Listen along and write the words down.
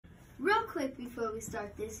quick before we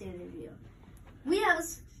start this interview. We have a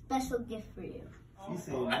special gift for you. She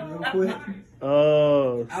said real quick.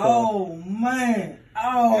 Oh, man.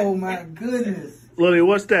 Oh, my goodness. Lily,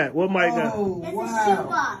 what's that? What mic got? It's a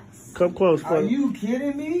shoebox. Come close, Are brother. you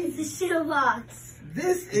kidding me? It's a shoebox.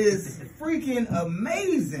 This is freaking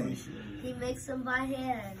amazing. He makes them by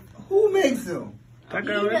hand. Who makes them? That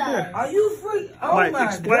guy right there. Are you freak? Oh, Mike, my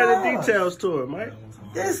explain God. the details to him, Mike.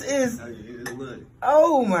 This is...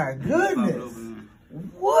 Oh, my goodness.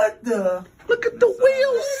 What the... Look at the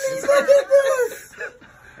wheels. Look at this.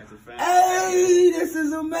 Hey, this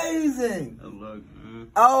is amazing.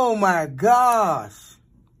 Oh, my gosh.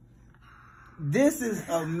 This is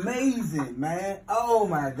amazing, man. Oh,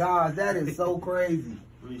 my gosh. That is so crazy.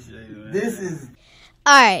 This is...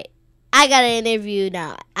 All right. I got an interview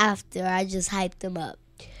now after I just hyped him up.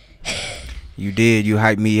 You did. You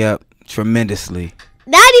hyped me up tremendously.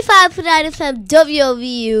 95.9 FM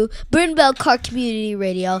WOVU, Burn Bell Car Community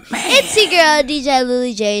Radio. It's your girl, DJ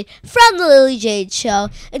Lily Jade from The Lily Jade Show.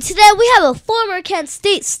 And today we have a former Kent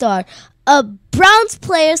State star, a Browns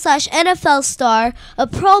player / NFL star, a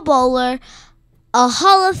Pro Bowler, a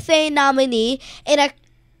Hall of Fame nominee,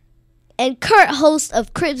 and current host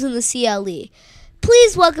of CRIBBS in the CLE.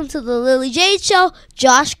 Please welcome to The Lily Jade Show,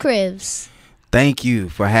 Josh CRIBBS. Thank you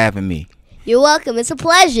for having me. You're welcome. It's a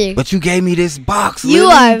pleasure. But you gave me this box, You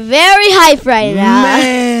Lily. are very hype right now.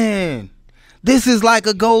 Man, this is like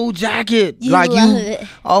a gold jacket. You like love you it.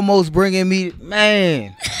 almost bringing me.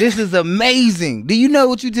 Man, this is amazing. Do you know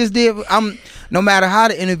what you just did? No matter how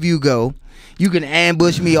the interview go, you can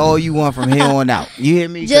ambush me all you want from here on out. You hear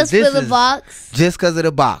me? Just for the box? Just because of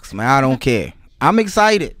the box, man. I don't care. I'm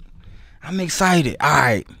excited. All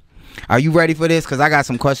right. Are you ready for this? Because I got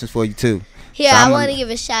some questions for you, too. Here, So I I'm want to give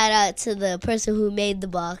a shout out to the person who made the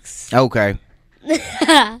box. Okay.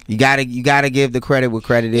 You gotta give the credit where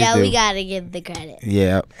credit is Yeah, due. we got to give the credit.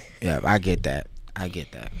 Yeah, I get that.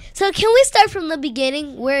 So can we start from the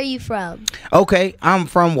beginning? Where are you from? Okay, I'm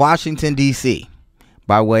from Washington, D.C.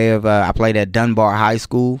 By way of, I played at Dunbar High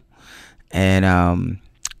School. And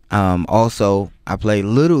also, I played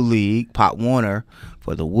Little League, Pop Warner,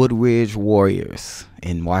 for the Woodridge Warriors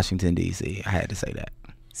in Washington, D.C. I had to say that.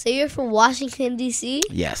 So you're from Washington, D.C.?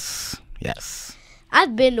 Yes.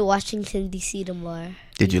 I've been to Washington, D.C. more.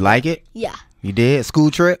 Did you like it? Yeah, You did? School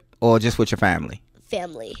trip or just with your family?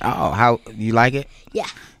 family. Oh, how you like it? Yeah.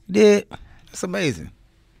 You did? That's amazing.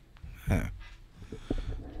 Yeah.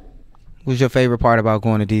 What was your favorite part about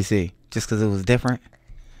going to D.C.? Just because it was different?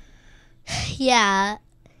 Yeah.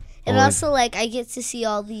 And Or- also, like, I get to see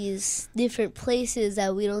all these different places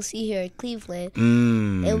that we don't see here in Cleveland.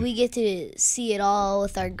 Mm. And we get to see it all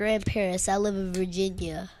with our grandparents. I live in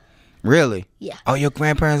Virginia. Really? Yeah. Oh, your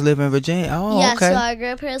grandparents live in Virginia? Oh, Yeah, okay. so our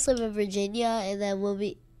grandparents live in Virginia, and then what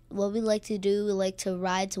we like to do, we like to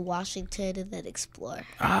ride to Washington and then explore.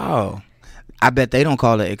 Oh. I bet they don't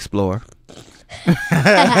call it explore.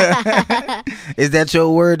 Is that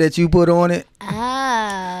your word that you put on it?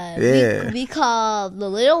 Yeah. We call the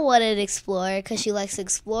little one an explorer because she likes to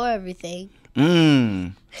explore everything.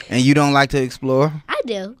 And you don't like to explore? I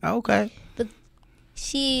do. Okay.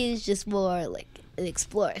 She's just more like an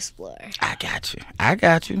explorer. I got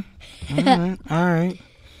you. All right.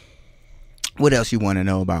 What else you want to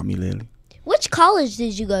know about me, Lily? Which college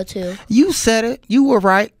did you go to? You said it. You were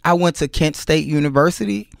right. I went to Kent State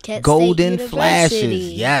University. Kent Golden State Flashes.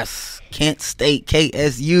 University. Yes. Kent State,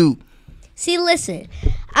 KSU. See, listen,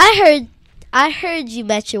 I heard you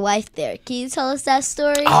met your wife there. Can you tell us that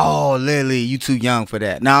story? Oh, Lily, you too young for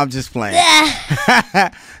that. No, I'm just playing.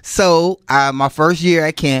 So, my first year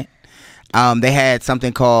at Kent, they had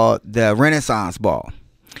something called the Renaissance Ball.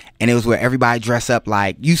 And it was where everybody dressed up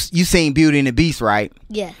like, you seen Beauty and the Beast, right?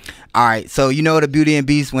 Yeah. All right, so you know the Beauty and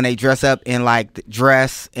Beast when they dress up in like the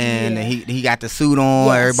dress and he got the suit on,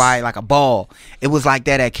 Yes. everybody like a ball. It was like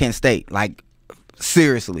that at Kent State. Like,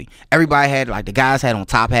 seriously. Everybody had, like, the guys had on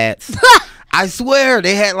top hats. I swear,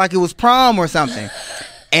 they had like it was prom or something.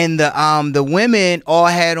 And the women all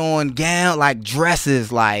had on gown, like dresses,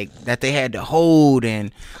 like that they had to hold,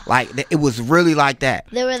 and like it was really like that.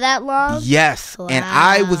 They were that long? Yes. Wow. And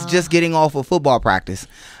I was just getting off of football practice.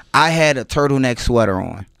 I had a turtleneck sweater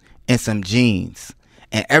on and some jeans,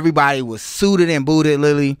 and everybody was suited and booted,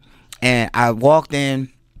 Lily. And I walked in,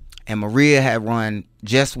 and Maria had won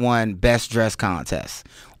best dress contest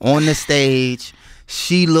on the stage.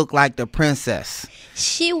 She looked like the princess.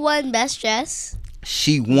 She won best dress?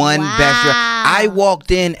 She won best dress. I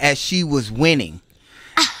walked in as she was winning.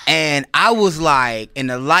 And I was like, and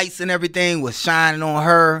the lights and everything was shining on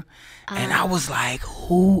her. And I was like,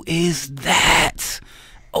 who is that?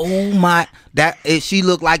 oh my, she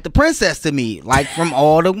looked like the princess to me, like from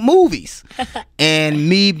all the movies. And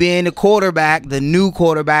me being the quarterback, the new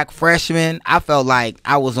quarterback, freshman, I felt like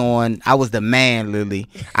I was the man, Lily.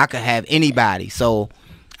 I could have anybody. So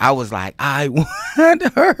I was like, I want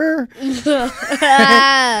her.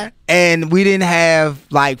 And we didn't have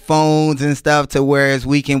like phones and stuff to whereas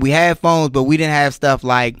we had phones, but we didn't have stuff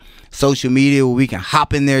like social media where we can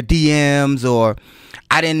hop in their DMs, or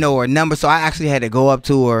I didn't know her number. So I actually had to go up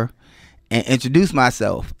to her and introduce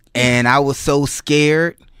myself. And I was so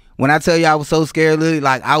scared. When I tell you I was so scared, Lily,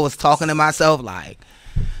 like I was talking to myself like,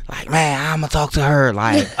 man, I'm gonna talk to her.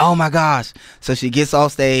 Like, oh my gosh. So she gets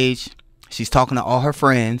off stage. She's talking to all her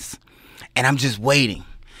friends, and I'm just waiting.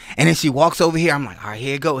 And then she walks over here. I'm like, all right,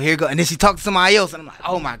 here you go. And then she talks to somebody else, and I'm like,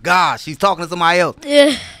 oh my gosh, she's talking to somebody else.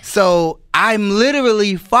 So I'm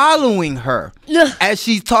literally following her as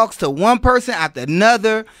she talks to one person after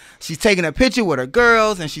another. She's taking a picture with her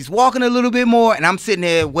girls, and she's walking a little bit more, and I'm sitting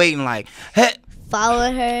there waiting like, hey.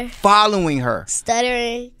 Following her.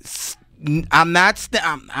 Stuttering. I'm not.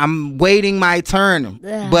 I'm waiting my turn,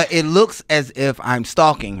 but it looks as if I'm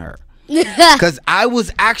stalking her. Because I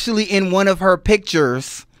was actually in one of her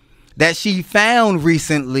pictures that she found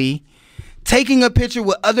recently, taking a picture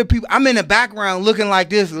with other people. I'm in the background looking like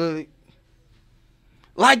this,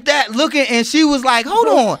 like that, looking, and she was like, "Hold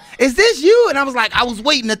on, is this you?" And I was like, "I was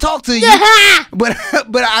waiting to talk to you, but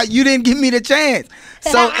you didn't give me the chance."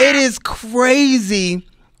 So it is crazy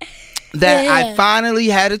that I finally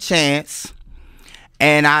had a chance.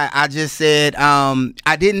 And I just said,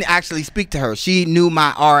 I didn't actually speak to her. She knew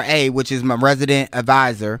my RA, which is my resident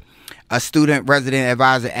advisor, a student resident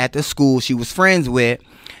advisor at the school she was friends with.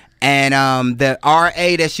 And the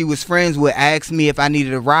RA that she was friends with asked me if I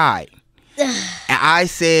needed a ride. And I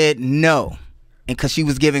said no, and because she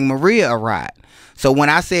was giving Maria a ride. So when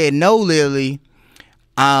I said no, Lily,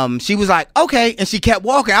 she was like, okay, and she kept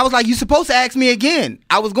walking. I was like, you supposed to ask me again.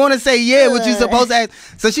 I was going to say, yeah, what you supposed to ask.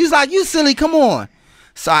 So she was like, you silly, come on.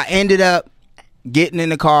 So I ended up getting in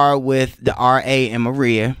the car with the RA and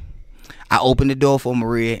Maria. I opened the door for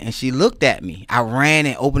Maria, and she looked at me. I ran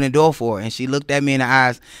and opened the door for her, and she looked at me in the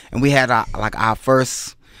eyes, and we had our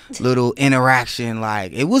first little interaction.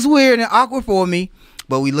 Like, it was weird and awkward for me,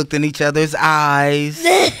 but we looked in each other's eyes.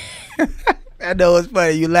 I know it's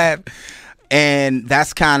funny, you laugh. And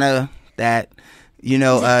that's kind of that,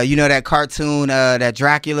 that cartoon, that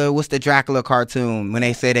Dracula. What's the Dracula cartoon when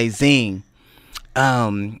they say they zing?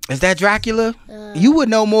 Is that Dracula? You would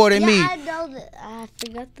know more than me. I know that. I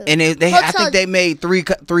forgot the. And I think they made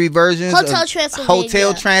three versions.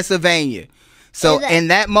 Hotel Transylvania. So in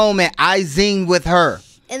that moment, I zinged with her.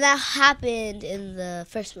 And that happened in the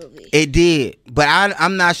first movie. It did, but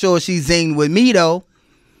I'm not sure she zinged with me though.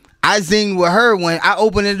 I zinged with her when I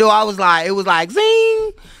opened the door. It was like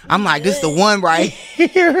zing. I'm like, this is the one right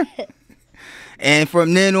here. And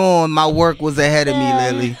from then on, my work was ahead of me,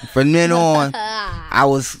 Lily. From then on, I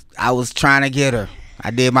was trying to get her. I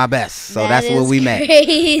did my best. So that's where we met.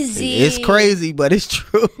 Crazy. It's crazy, but it's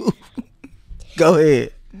true. Go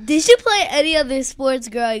ahead. Did you play any other sports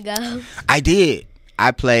growing up? I did.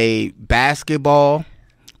 I played basketball,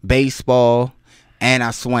 baseball, and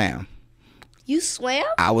I swam. You swam?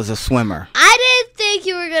 I was a swimmer. I didn't think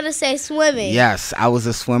you were going to say swimming. Yes, I was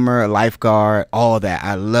a swimmer, a lifeguard, all that.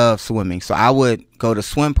 I love swimming. So I would go to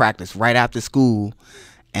swim practice right after school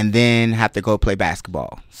and then have to go play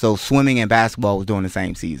basketball. So swimming and basketball was during the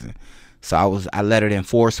same season. So I lettered in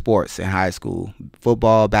 4 sports in high school: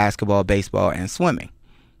 football, basketball, baseball, and swimming.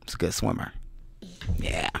 I was a good swimmer.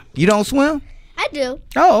 Yeah. You don't swim? I do.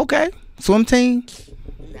 Oh, okay. Swim team?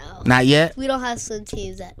 No. Not yet? We don't have swim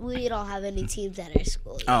teams. We don't have any teams at our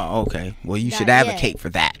school yet. Oh, okay. Well, you should Not advocate yet. for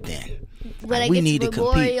that then. When we I need get to to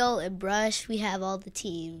Memorial and Brush, we have all the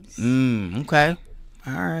teams. Okay.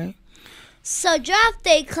 All right. So draft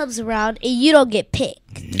day comes around and you don't get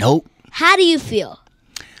picked. Nope. How do you feel?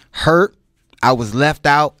 Hurt. I was left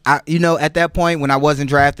out. At that point when I wasn't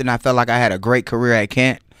drafted and I felt like I had a great career at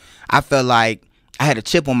Kent, I felt like I had a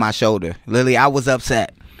chip on my shoulder. Lily, I was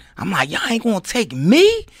upset. I'm like, y'all ain't gonna take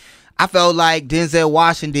me? I felt like Denzel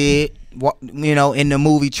Washington did, in the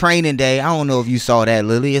movie Training Day. I don't know if you saw that,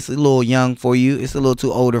 Lily. It's a little young for you. It's a little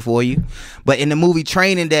too older for you. But in the movie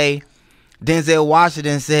Training Day, Denzel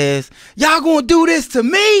Washington says, y'all gonna do this to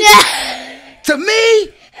me? To me?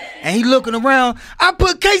 And he looking around. I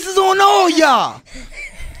put cases on all y'all.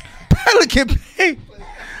 Pelican Bay.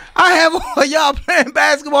 I have all y'all playing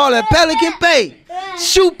basketball at Pelican Bay.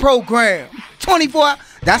 Shoot program. 24 hours.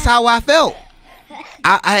 That's how I felt.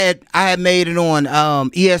 I had made it on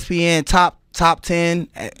ESPN top top 10,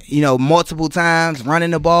 multiple times,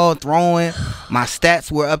 running the ball, throwing. My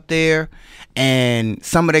stats were up there. And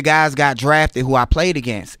some of the guys got drafted who I played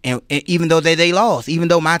against. And even though they lost, even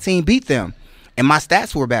though my team beat them, and my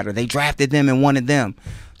stats were better, they drafted them and wanted them.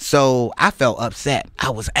 So I felt upset. I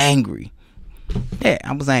was angry. Yeah,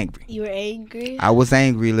 I was angry. You were angry? I was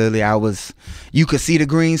angry, Lily. You could see the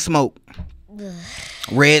green smoke.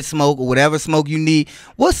 Red smoke or whatever smoke you need.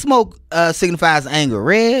 What smoke signifies anger?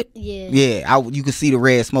 Red? Yeah. Yeah, you could see the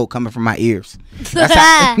red smoke coming from my ears.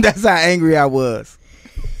 That's how angry I was.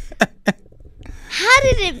 How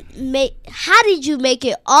did you make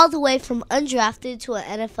it all the way from undrafted to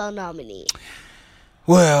an NFL nominee?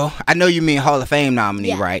 Well, I know you mean Hall of Fame nominee,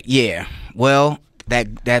 Yeah. right? Yeah. Well,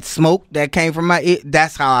 that smoke that came from my ear,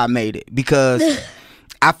 that's how I made it, because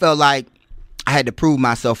I felt like I had to prove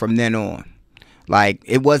myself from then on. Like,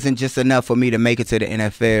 it wasn't just enough for me to make it to the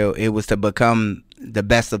NFL. It was to become the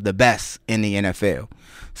best of the best in the NFL.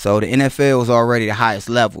 So the NFL was already the highest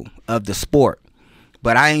level of the sport.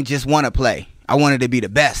 But I ain't just want to play. I wanted to be the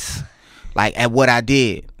best, like, at what I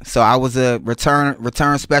did. So I was a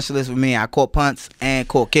return specialist with me. I caught punts and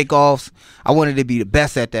caught kickoffs. I wanted to be the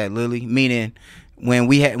best at that, Lily. Meaning,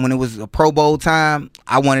 when it was a Pro Bowl time,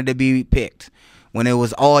 I wanted to be picked. When it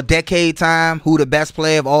was all decade time, who the best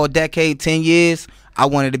player of all decade, 10 years, I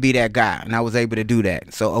wanted to be that guy, and I was able to do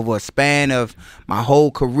that. So over a span of my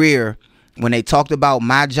whole career, when they talked about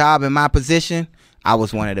my job and my position, I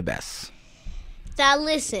was one of the best. Now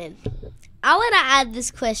listen, I want to add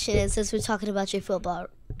this question, since we're talking about your football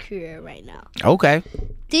career right now. Okay.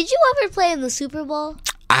 Did you ever play in the Super Bowl?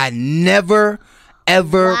 I never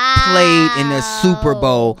ever played in the Super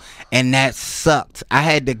Bowl, and that sucked. I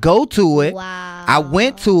had to go to it. Wow. I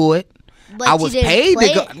went to it. But I was you didn't paid play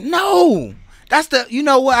to go. it? No. That's you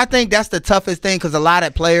know what? I think that's the toughest thing, because a lot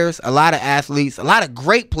of players, a lot of athletes, a lot of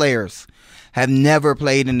great players have never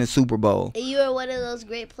played in the Super Bowl. You were one of those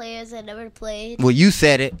great players that never played. Well, you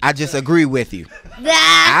said it. I just agree with you.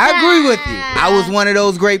 I agree with you. I was one of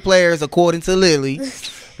those great players, according to Lily.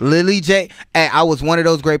 Lily J. I was one of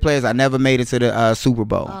those great players. I never made it to the Super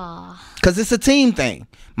Bowl. Because it's a team thing.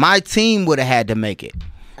 My team would have had to make it.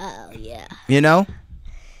 Oh, yeah. You know?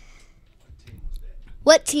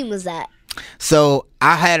 What team was that? So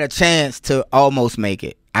I had a chance to almost make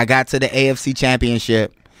it. I got to the AFC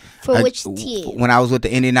Championship. For which team? When I was with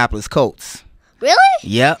the Indianapolis Colts. Really?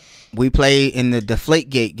 Yep. We played in the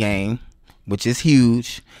Deflategate game, which is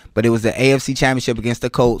huge. But it was the AFC Championship against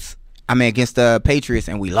the Patriots,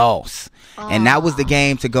 and we lost. And that was the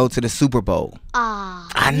game to go to the Super Bowl.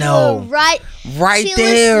 I know. Right See,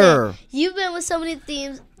 there. Listen, you've been with so many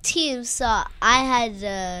teams, so I had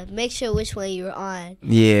to make sure which one you were on.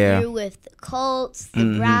 Yeah. You were with the Colts,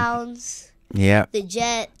 the Browns, Yep. the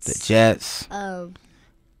Jets. The Jets.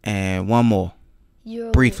 And one more. You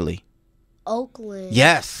were Briefly. with Oakland.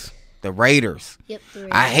 Yes. The Raiders. Yep, the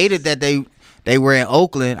Raiders. I hated that they were in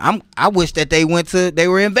Oakland. I wish that they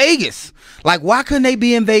were in Vegas. Like, why couldn't they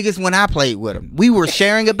be in Vegas when I played with them? We were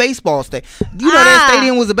sharing a baseball stadium. You know that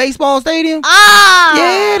stadium was a baseball stadium?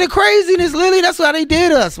 Yeah, the craziness, Lily. That's how they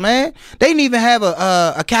did us, man. They didn't even have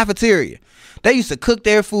a cafeteria. They used to cook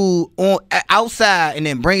their food outside and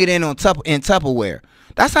then bring it in Tupperware.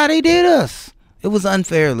 That's how they did us. It was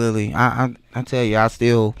unfair, Lily. I tell you, I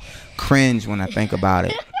still cringe when I think about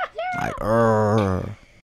it. Like,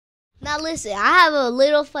 Now listen, I have a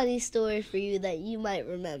little funny story for you that you might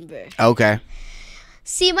remember. Okay.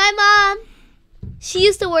 See, my mom, she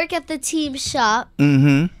used to work at the team shop.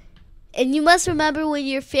 Mm-hmm. And you must remember when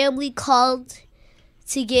your family called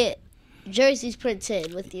to get jerseys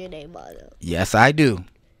printed with your name on them. Yes, I do.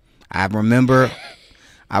 I remember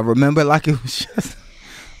like it was just,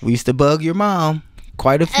 we used to bug your mom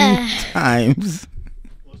quite a few times.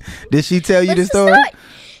 Did she tell you the story?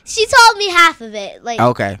 She told me half of it. Like,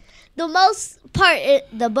 okay. The most part,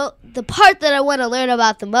 the part that I want to learn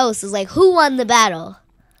about the most is like who won the battle.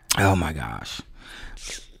 Oh my gosh.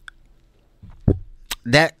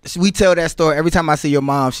 That we tell that story every time I see your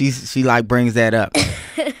mom. She like brings that up.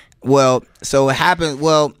 Well, so it happened.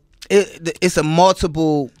 Well, it's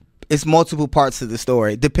multiple parts to the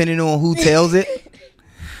story depending on who tells it.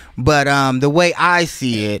 But the way I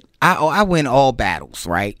see it, I win all battles,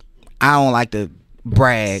 right? I don't like to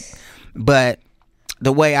brag, but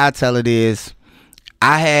the way I tell it is,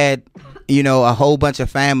 I had, a whole bunch of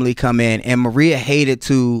family come in, and Maria hated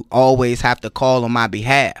to always have to call on my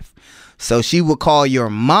behalf. So she would call your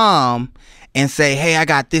mom and say, hey, I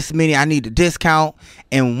got this many, I need a discount.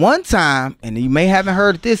 And one time, and you may haven't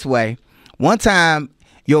heard it this way, one time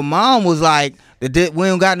your mom was like, we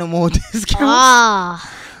don't got no more discounts.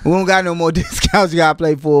 We don't got no more discounts. You gotta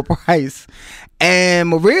play full price. And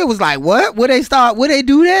Maria was like, what? Where they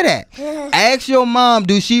do that at? Ask your mom,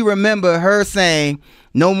 do she remember her saying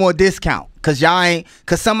no more discount? Cause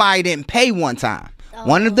somebody didn't pay one time.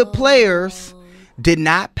 One of the players did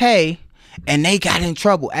not pay and they got in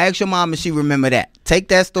trouble. Ask your mom if she remember that. Take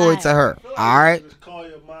that story to her. All right. Just call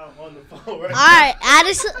your mom on the phone right All right,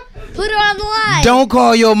 Addison, put her on the line. Don't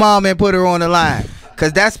call your mom and put her on the line.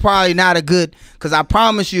 Cause that's probably not a good, cause I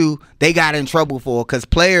promise you they got in trouble for, cause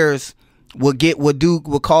players would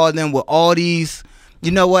call them with all these, you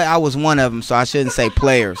know what? I was one of them, so I shouldn't say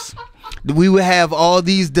players. We would have all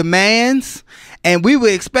these demands, and we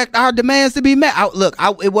would expect our demands to be met.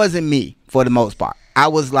 It wasn't me for the most part. I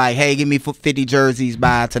was like, hey, give me 50 jerseys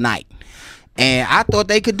by tonight. And I thought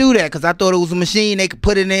they could do that because I thought it was a machine. They could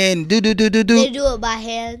put it in and do. They do it by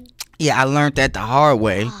hand? Yeah, I learned that the hard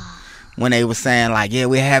way when they were saying, like, yeah,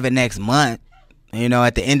 we'll have it next month,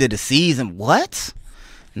 at the end of the season. What?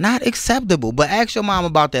 Not acceptable. But ask your mom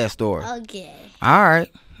about that story. Okay. All right.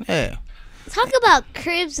 Yeah. Talk about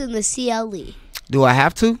CRIBBS in the CLE. Do I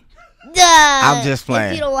have to? I'm just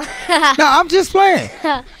playing. If you don't want No, I'm just playing.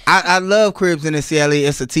 I love CRIBBS in the CLE.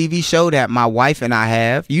 It's a TV show that my wife and I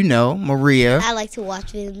have. Maria. I like to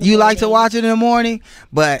watch it in the You morning. like to watch it in the morning?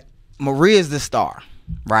 But Maria's the star,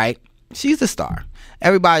 right? She's the star.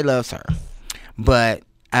 Everybody loves her. But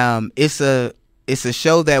it's a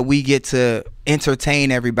show that we get to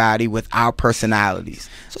entertain everybody with our personalities.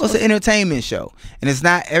 So it's an entertainment show, and it's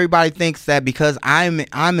not. Everybody thinks that because I'm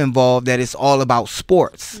involved that it's all about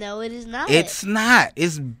sports. No, it is not. It's not.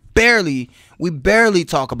 We barely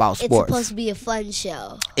talk about sports. It's supposed to be a fun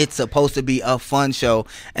show. It's supposed to be a fun show,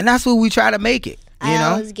 and that's what we try to make it. I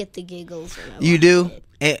always get the giggles. When You do? it.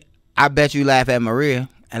 And I bet you laugh at Maria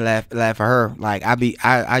and laugh at her. Like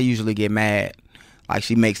I usually get mad. Like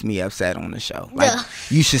she makes me upset on the show. Like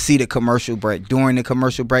you should see the commercial break. During the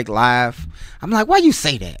commercial break live, I'm like, why you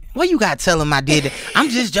say that? Why you gotta tell him I did that? I'm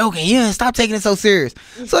just joking. Yeah, stop taking it so serious.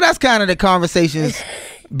 So that's kind of the conversations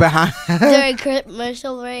behind. During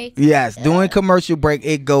commercial break? Yes, during commercial break,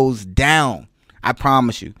 it goes down. I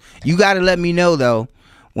promise you. You gotta let me know though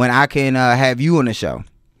when I can have you on the show.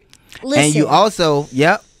 Listen. And you also,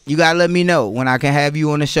 you gotta let me know when I can have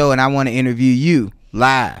you on the show, and I want to interview you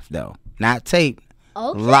live though, not tape.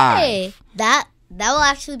 Okay. Live. That will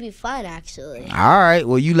actually be fun, actually. All right.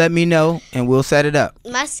 Well, you let me know, and we'll set it up.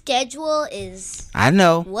 My schedule is I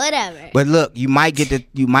know. whatever. But look, you might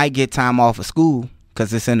get time off of school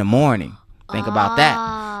because it's in the morning. Think about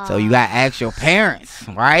that. So you gotta ask your parents,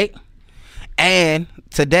 right? And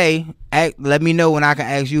today, let me know when I can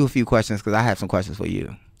ask you a few questions because I have some questions for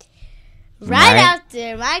you. Right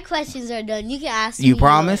after my questions are done, you can ask me. You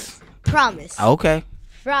promise? Promise. Okay.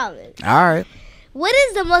 Promise. All right. What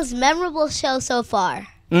is the most memorable show so far?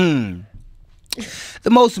 The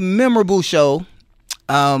most memorable show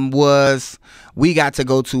was we got to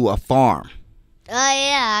go to a farm. Oh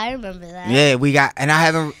yeah, I remember that. Yeah, and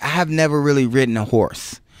I have never really ridden a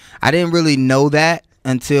horse. I didn't really know that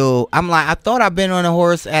until I thought I've been on a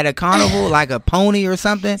horse at a carnival, like a pony or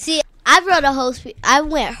something. See, I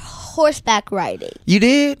went horseback riding. You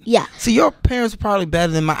did? Yeah. See, your parents are probably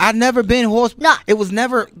better than mine. I've never been No. It was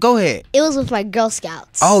never. Go ahead. It was with my Girl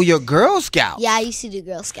Scouts. Oh, your Girl Scouts. Yeah, I used to do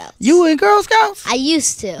Girl Scouts. You in Girl Scouts? I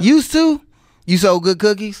used to. Used to? You sold good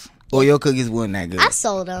cookies? Or your cookies wasn't that good? I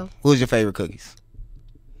sold them. What was your favorite cookies?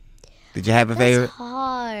 Did you have a favorite? That's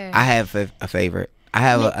hard. I have a favorite. I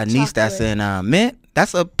have a niece chocolate. that's in mint.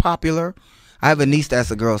 That's a popular. I have a niece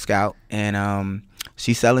that's a Girl Scout, and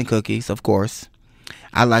she's selling cookies, of course.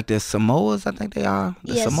 I like the Samoas, I think they are.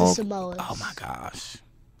 Yes, the Samoas. Oh my gosh.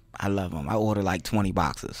 I love them. I ordered like 20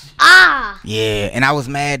 boxes. Ah! Yeah, and I was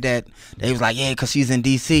mad that they was like, yeah, because she's in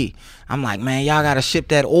D.C. I'm like, man, y'all got to ship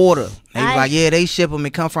that order. They was like, yeah, they ship them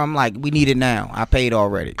and come from. I'm like, we need it now. I paid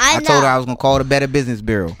already. I told her I was going to call the Better Business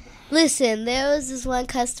Bureau. Listen, there was this one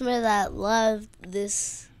customer that loved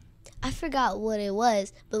this. I forgot what it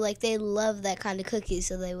was, but like they loved that kind of cookie,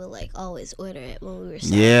 so they would like always order it when we were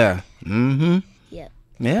selling. Yeah. Mm-hmm. Yep.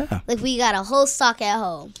 Yeah. Like we got a whole stock at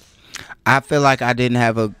home. I feel like I didn't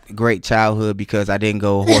have a great childhood because I didn't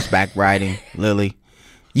go horseback riding, Lily.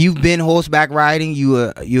 You've been horseback riding.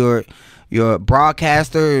 You're a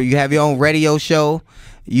broadcaster. You have your own radio show.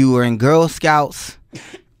 You were in Girl Scouts.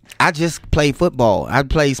 I just played football. I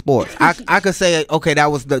played sports. I could say, okay,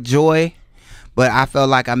 that was the joy, but I felt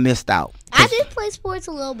like I missed out. I did play sports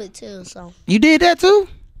a little bit too, so. You did that too?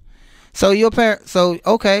 So your parents,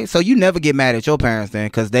 so you never get mad at your parents then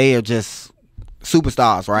because they are just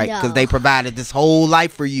superstars, right? Because No. they provided this whole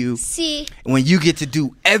life for you. See, When you get to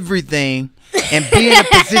do everything and be in the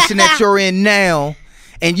position that you're in now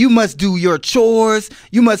and you must do your chores.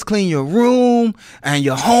 You must clean your room, and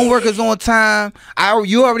your homework is on time.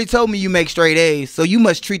 You already told me you make straight A's, so you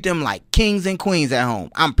must treat them like kings and queens at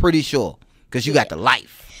home. I'm pretty sure, because you got the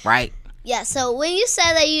life, right? Yeah, so when you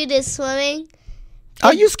said that you did swimming...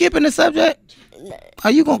 Are you skipping the subject?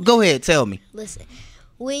 Are you going to go ahead, tell me. Listen.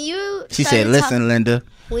 When you She said, listen, Linda.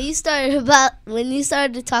 When you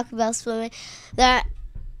started to talk about swimming, that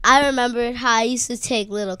I remembered how I used to take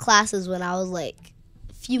little classes when I was like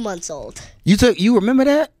a few months old. You remember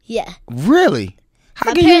that? Yeah. Really?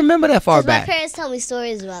 How can you remember that far back? My parents tell me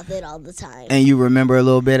stories about it all the time. And you remember a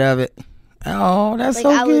little bit of it? Oh, that's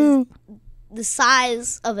so cute. Was the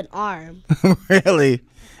size of an arm. Really?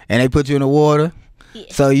 And they put you in the water? Yeah.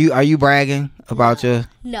 So are you bragging about your...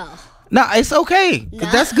 No. No, it's okay. No.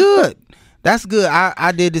 That's good. That's good.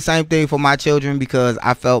 I did the same thing for my children because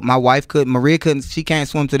I felt my wife Maria couldn't, she can't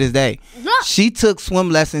swim to this day. No. She took swim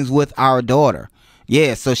lessons with our daughter.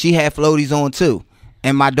 Yeah, so she had floaties on too.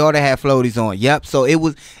 And my daughter had floaties on. Yep. So it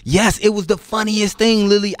was the funniest thing,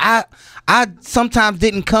 Lily. I sometimes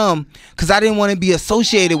didn't come because I didn't want to be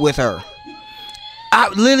associated with her.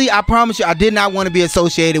 Lily, I promise you, I did not want to be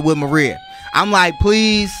associated with Maria. I'm like,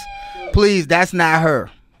 please, that's not her.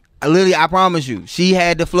 Lily, I promise you, she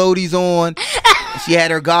had the floaties on, she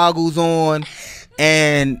had her goggles on,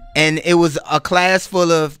 and it was a class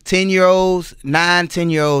full of 10-year-olds, 9,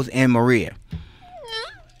 10-year-olds, and Maria.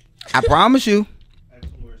 I promise you.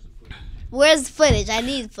 Where's the footage? I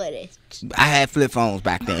need footage. I had flip phones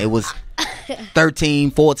back then. It was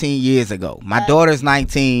 13, 14 years ago. My daughter's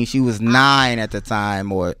 19. She was 9 at the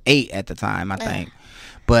time, or 8 at the time, I think.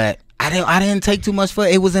 But I didn't take too much for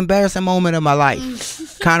it. It was an embarrassing moment of my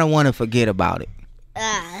life. Kind of want to forget about it.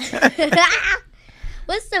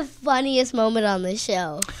 What's the funniest moment on the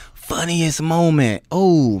show? Funniest moment?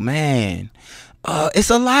 Oh, man. It's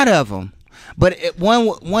a lot of them. But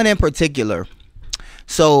one in particular.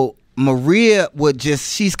 So Maria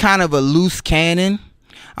she's kind of a loose cannon.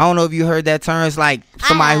 I don't know if you heard that term. It's like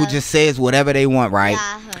somebody who just says whatever they want, right? Yeah,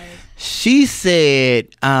 I heard.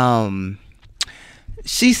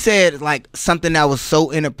 She said like something that was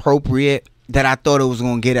so inappropriate that I thought it was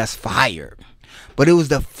going to get us fired. But it was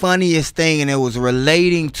the funniest thing, and it was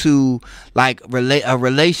relating to like a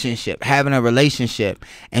relationship, having a relationship.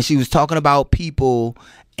 And she was talking about people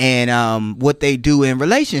and what they do in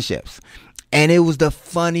relationships. And it was the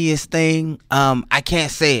funniest thing. I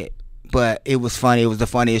can't say it, but it was funny. It was the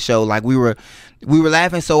funniest show. Like we were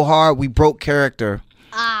laughing so hard we broke character.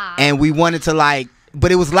 And we wanted to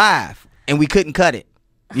but it was live and we couldn't cut it.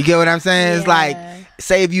 You get what I'm saying? Yeah. It's like,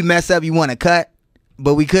 say if you mess up, you want to cut,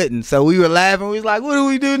 but we couldn't. So we were laughing. We was like, what do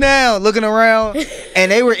we do now? Looking around, and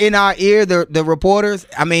they were in our ear, the reporters.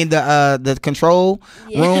 I mean, the control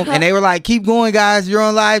room, and they were like, keep going, guys. You're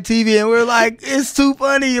on live TV. And we were like, it's too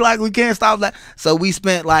funny. Like, we can't stop that. So we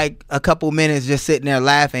spent like a couple minutes just sitting there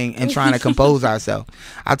laughing and trying to compose ourselves.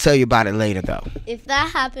 I'll tell you about it later, though. If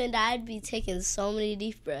that happened, I'd be taking so many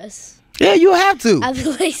deep breaths. Yeah, you have to. I'd be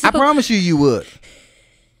like, I promise you would.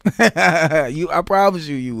 I promise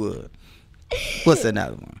you would. What's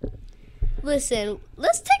another one? Listen,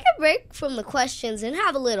 let's take a break from the questions and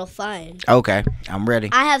have a little fun. Okay, I'm ready.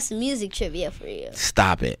 I have some music trivia for you.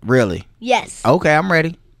 Stop it. Really? Yes. Okay, I'm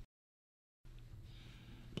ready.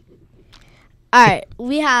 All right,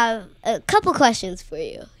 we have a couple questions for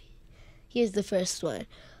you. Here's the first one.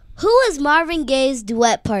 Who is Marvin Gaye's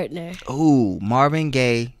duet partner? Ooh, Marvin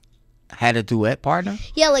Gaye had a duet partner?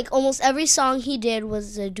 Yeah, like almost every song he did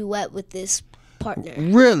was a duet with this partner.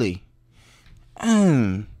 Really?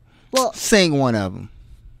 Well, sing one of them.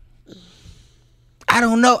 I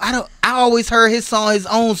don't know. I always heard his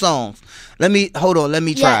own songs. Let me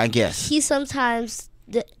try and guess. He sometimes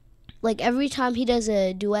every time he does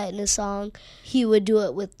a duet in a song, he would do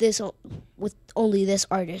it with only this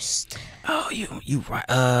artist. Oh, you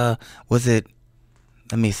right. Was it?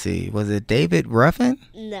 Let me see. Was it David Ruffin?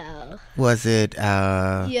 No. Was it? You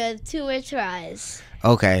have 2 more tries.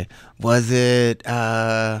 Okay. Was it?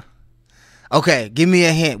 Okay. Give me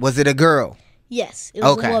a hint. Was it a girl? Yes, it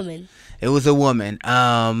was a woman. It was a woman.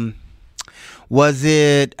 Was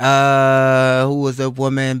it? Who was a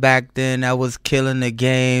woman back then that was killing the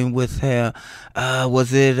game with her?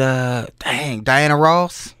 Was it? Diana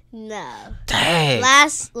Ross? No. Dang.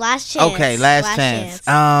 Last chance. Okay, last chance.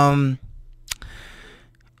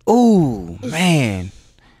 Ooh, man.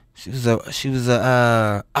 She was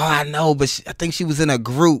a I know, but I think she was in a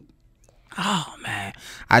group. Oh, man.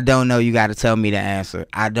 I don't know. You got to tell me the answer.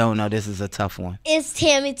 I don't know. This is a tough one. It's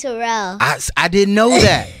Tammy Terrell. I didn't know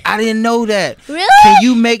that. I didn't know that. Really? Can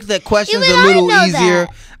you make the questions a little easier?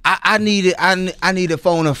 I need to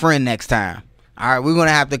phone a friend next time. All right, we're gonna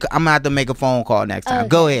have to. I'm gonna have to make a phone call next time. Okay.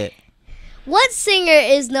 Go ahead. What singer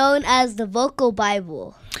is known as the vocal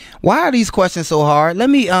Bible? Why are these questions so hard? Let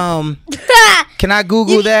me. Can I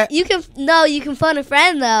Google that? You can phone a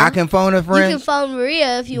friend though. I can phone a friend. You can phone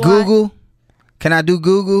Maria if you want. Google. Can I do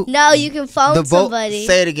Google? No, you can phone somebody.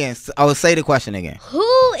 Say it again. Oh, say the question again.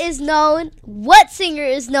 What singer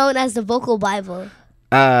is known as the vocal Bible?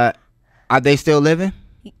 Are they still living?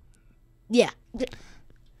 Yeah.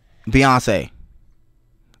 Beyonce.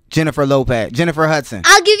 Jennifer Lopez. Jennifer Hudson.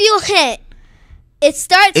 I'll give you a hint. It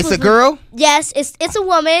starts It's with a girl? Yes, it's a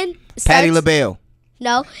woman. Patti LaBelle.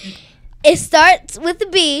 No. It starts with a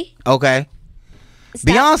B. Okay.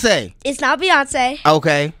 Beyonce. It's not Beyonce.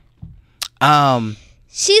 Okay.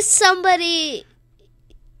 She's somebody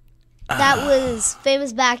that was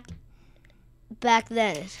famous back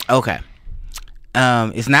then. Okay.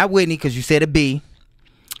 It's not Whitney because you said a B.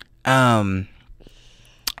 I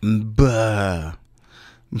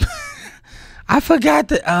forgot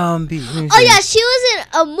the B. Oh yeah, she was in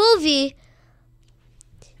a movie.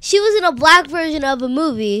 She was in a black version of a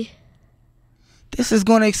movie. This is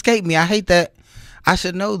going to escape me. I hate that. I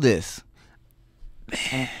should know this.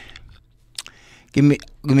 Man. Give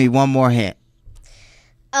me one more hint.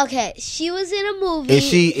 Okay, she was in a movie.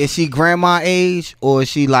 Is she grandma age or is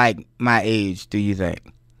she like my age, do you think?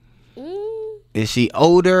 Is she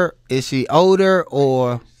older?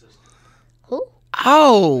 Or who?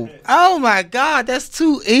 Oh my God, that's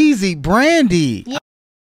too easy, Brandy. Yeah.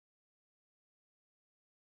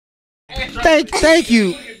 Thank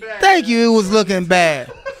you. It was looking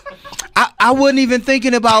bad. I wasn't even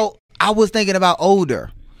thinking about. I was thinking about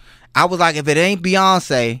older. I was like, if it ain't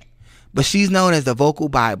Beyonce, but she's known as the vocal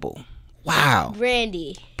Bible. Wow.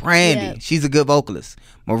 Brandy. Yeah. She's a good vocalist.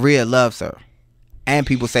 Maria loves her. And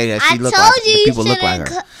people say that she look like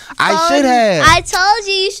her. I should have. I told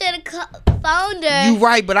you should have phoned her. You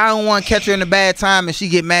right, but I don't want to catch her in a bad time and she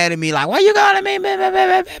get mad at me like, why you calling me?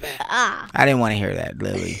 I didn't want to hear that,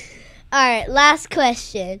 Lily. All right, last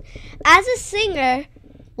question. As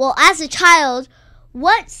a child,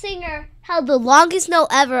 what singer held the longest note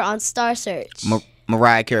ever on Star Search?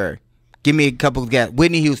 Mariah Carey. Give me a couple of guesses.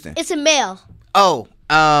 Whitney Houston. It's a male. Oh,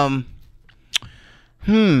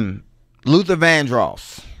 Luther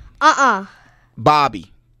Vandross.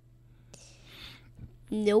 Bobby.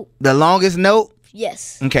 Nope. The longest note?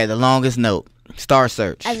 Yes. Okay, the longest note. Star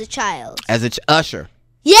Search. As a child. Usher.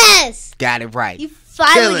 Yes. Got it right. You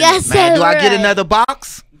finally got it. Do I get another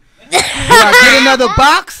box? Is there another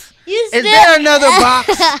box?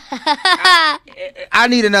 I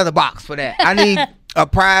need another box for that. I need a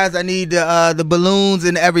prize. I need the balloons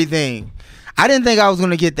and everything. I didn't think I was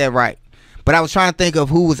going to get that right. But I was trying to think of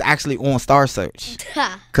who was actually on Star Search.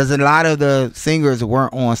 Because a lot of the singers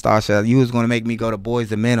weren't on Star Search. You was going to make me go to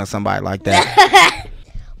Boys and Men or somebody like that.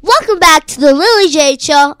 Welcome back to the Lily Jade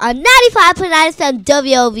Show on 95.9 FM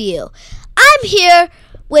WOVU. I'm here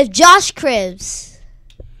with Josh CRIBBS.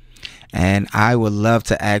 And I would love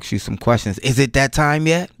to ask you some questions. Is it that time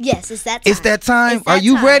yet? Yes, it's that time. It's that time? Are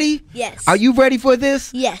you ready? Yes. Are you ready for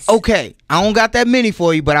this? Yes. Okay. I don't got that many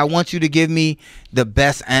for you, but I want you to give me the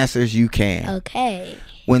best answers you can. Okay.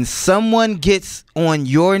 When someone gets on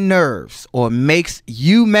your nerves or makes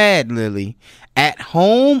you mad, Lily, at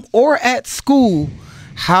home or at school,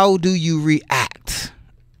 how do you react?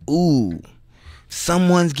 Ooh.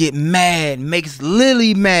 Someone's get mad, makes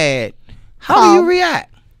Lily mad. How do you react?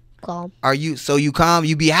 Calm. You calm?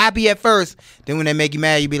 You be happy at first, then when they make you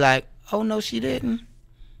mad, you be like, "Oh no, she didn't."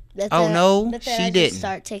 She didn't.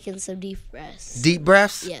 Start taking some deep breaths. Deep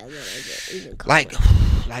breaths? Yeah, then I get even calmer.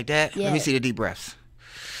 Like that. Yeah. Let me see the deep breaths.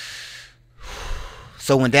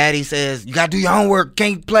 So when Daddy says you gotta do your homework,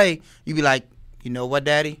 can't play, you be like, "You know what,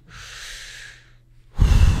 Daddy?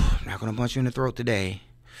 I'm not gonna punch you in the throat today.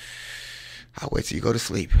 I'll wait till you go to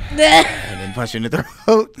sleep and then punch you in the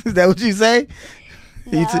throat." Is that what you say?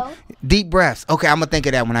 No. Deep breaths. Okay, I'm gonna think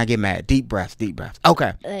of that when I get mad. Deep breaths.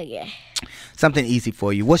 Okay. Something easy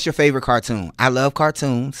for you. What's your favorite cartoon? I love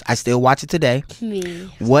cartoons. I still watch it today.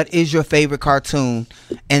 Me. What is your favorite cartoon?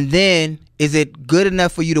 And then, is it good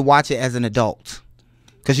enough for you to watch it as an adult?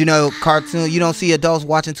 Because you don't see adults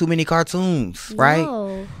watching too many cartoons, right?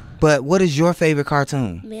 No. But what is your favorite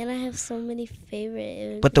cartoon? Man, I have so many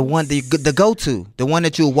favorite. But the go-to, the one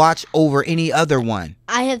that you'll watch over any other one.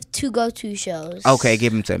 I have two go-to shows. Okay,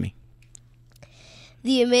 give them to me.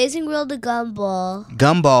 The Amazing World of Gumball.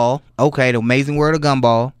 Gumball. Okay, The Amazing World of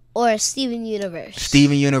Gumball. Or Steven Universe.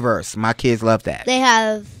 Steven Universe. My kids love that. They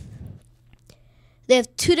have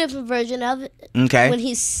two different versions of it. Okay. When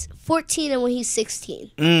he's 14 and when he's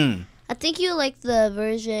 16. I think you like the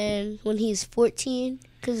version when he's 14.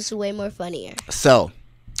 Because it's way more funnier. So,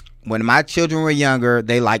 when my children were younger,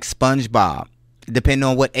 they liked SpongeBob, depending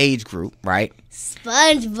on what age group, right?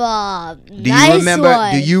 SpongeBob.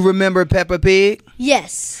 Do you remember Peppa Pig?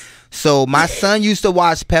 Yes. So my son used to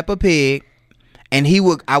watch Peppa Pig, and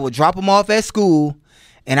I would drop him off at school,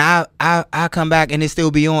 and I come back and it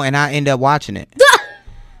still be on, and I end up watching it.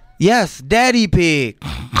 Yes, Daddy Pig,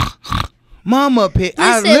 Mama Pig.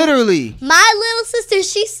 Listen, my little sister,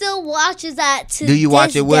 she still watches that to Do you this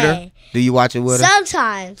watch it with day. her? Do you watch it with her?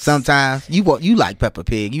 Sometimes. Sometimes. You like Peppa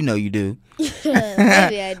Pig. You know you do.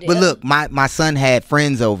 Maybe I do. But look, my son had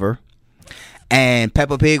friends over, and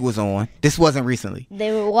Peppa Pig was on. This wasn't recently.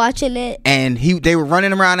 They were watching it. And they were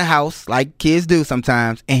running around the house like kids do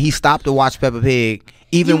sometimes, and he stopped to watch Peppa Pig.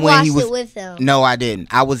 Even when he was it with them. No, I didn't.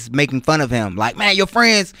 I was making fun of him. Like, man, your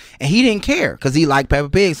friends. And he didn't care because he liked Peppa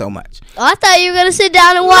Pig so much. Oh, I thought you were going to sit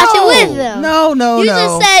down and watch it with them. No. You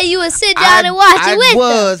just said you would sit down and watch it with them.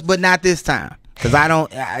 I was, but not this time. Because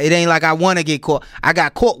it ain't like I want to get caught. I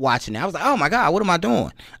got caught watching it. I was like, oh my God, what am I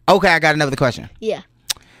doing? Okay, I got another question. Yeah.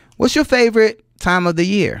 What's your favorite time of the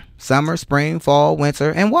year? Summer, spring, fall,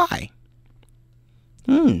 winter, and why?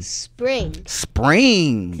 Spring.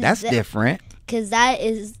 Spring. That's different. Because that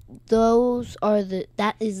is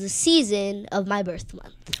the season of my birth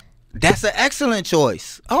month. That's an excellent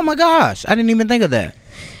choice. Oh my gosh, I didn't even think of that.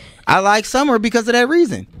 I like summer because of that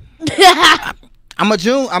reason. I'm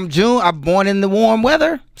June. I'm born in the warm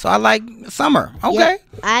weather, so I like summer. Okay, yep.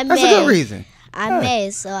 That's a good reason. I'm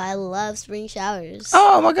May, so I love spring showers.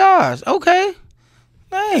 Oh my gosh. Okay.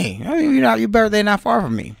 Hey, your birthday not far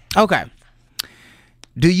from me. Okay.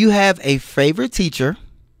 Do you have a favorite teacher?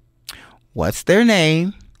 What's their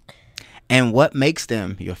name? And what makes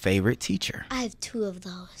them your favorite teacher? I have two of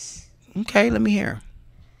those. Okay, let me hear.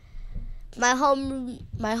 My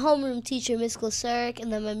homeroom teacher, Miss Glasurik,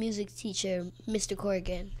 and then my music teacher, Mr.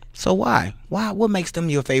 Corrigan. So why? What makes them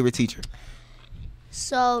your favorite teacher?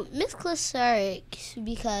 So Miss Glasurik,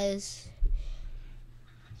 because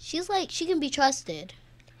she can be trusted.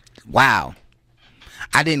 Wow.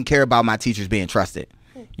 I didn't care about my teachers being trusted.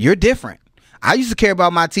 You're different. I used to care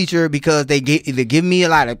about my teacher because they either give me a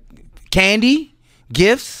lot of candy,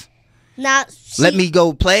 gifts, let me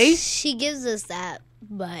go play. She gives us that,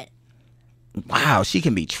 but wow, she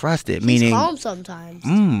can be trusted. She's meaning calm sometimes.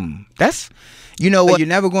 That's, you know what? You're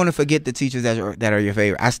never going to forget the teachers that are your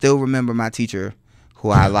favorite. I still remember my teacher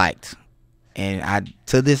who I liked, and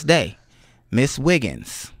to this day, Miss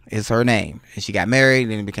Wiggins is her name, and she got married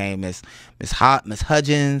and it became Miss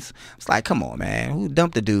Hudgens. It's like, come on, man, who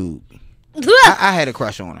dumped the dude? I had a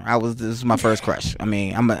crush on her. This is my first crush. I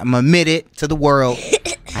mean, I'm admitted to the world.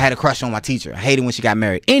 I had a crush on my teacher. I hated when she got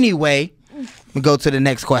married. Anyway, we go to the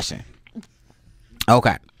next question.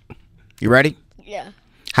 Okay, you ready? Yeah.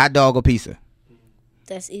 Hot dog or pizza?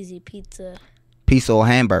 That's easy. Pizza. Pizza or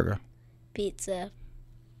hamburger? Pizza.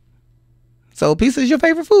 So pizza is your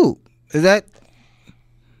favorite food? Is that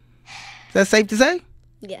safe to say?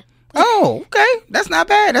 Yeah. Oh, okay. That's not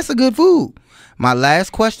bad. That's a good food. My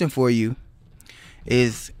last question for you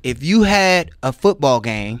is, if you had a football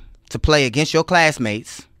game to play against your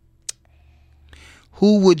classmates,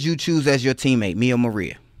 who would you choose as your teammate, me or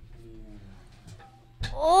Maria?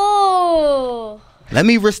 Oh. Let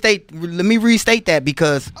me restate that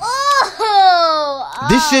because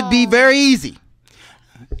this should be very easy.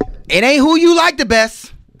 It ain't who you like the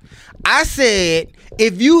best. I said,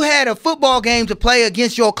 if you had a football game to play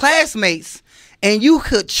against your classmates and you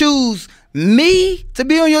could choose me to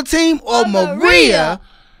be on your team or Maria,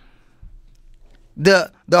 the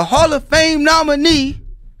Hall of Fame nominee,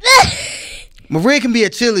 Maria can be a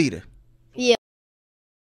cheerleader. Yeah.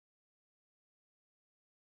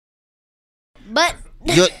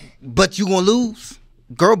 But you gonna lose.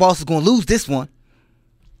 Girl boss is gonna lose this one.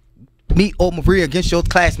 Me or Maria against your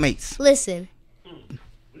classmates. Listen.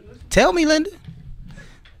 Tell me, Linda.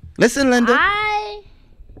 Listen, Linda. I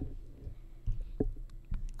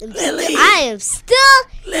am still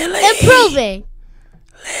improving.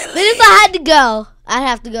 But if I had to go, I'd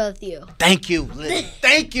have to go with you. Thank you, Linda.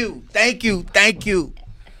 Thank you.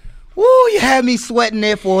 Woo, you had me sweating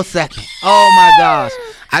there for a second. Oh my gosh.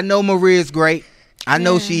 I know Maria's great. I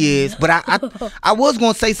know she is, but I was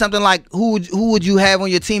gonna say something like, who would you have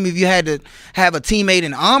on your team if you had to have a teammate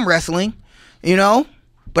in arm wrestling, you know?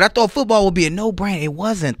 But I thought football would be a no-brainer. It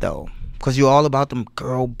wasn't though, because you're all about them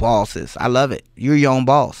girl bosses. I love it. You're your own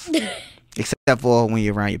boss, except for when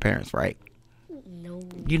you're around your parents, right? No,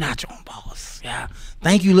 you're not your own boss. Yeah.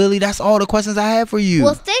 Thank you, Lily. That's all the questions I have for you.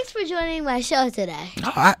 Well, thanks for joining my show today.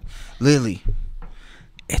 No, Lily.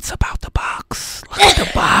 It's about the box. Look at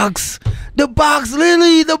the box. The box,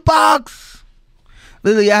 Lily, the box.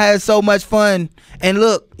 Lily, I had so much fun. And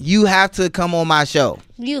look, you have to come on my show.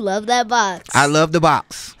 You love that box. I love the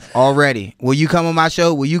box already. Will you come on my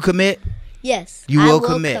show? Will you commit? Yes. You will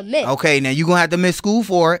commit. Okay, now you're going to have to miss school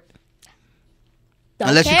for it.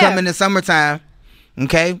 Unless you come in the summertime.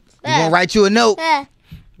 Okay? We're going to write you a note.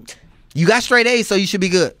 You got straight A's, so you should be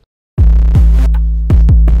good.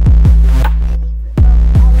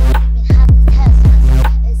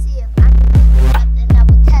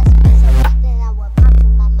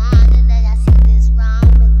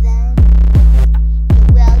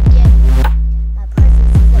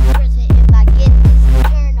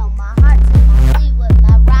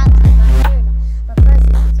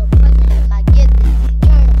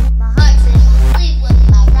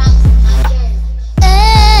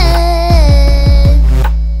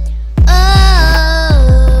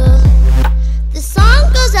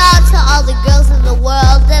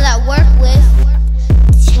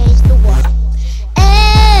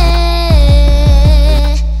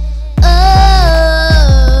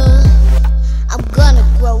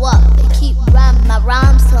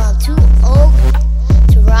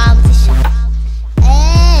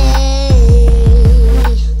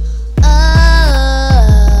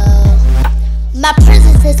 My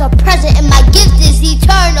presences are present and my gift is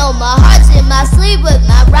eternal. My heart's in my sleeve with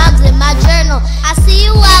my rhymes in my journal. I see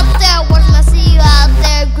you out there working, I see you out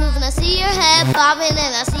there grooving. I see your head bobbing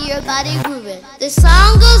and I see your body grooving. This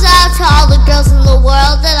song goes out to all the girls in the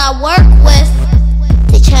world that I work with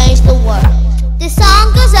to change the world. This song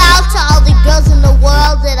goes out to all the girls in the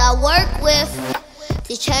world that I work with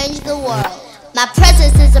to change the world. My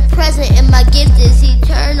presence is a present and my gift is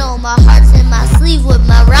eternal. My heart's in my sleeve with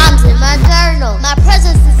my rhymes in my journal. My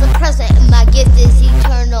presence is a present and my gift is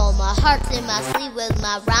eternal. My heart's in my sleeve with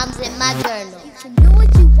my rhymes in my journal. You can do what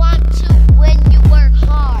you want to when you work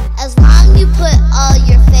hard. As long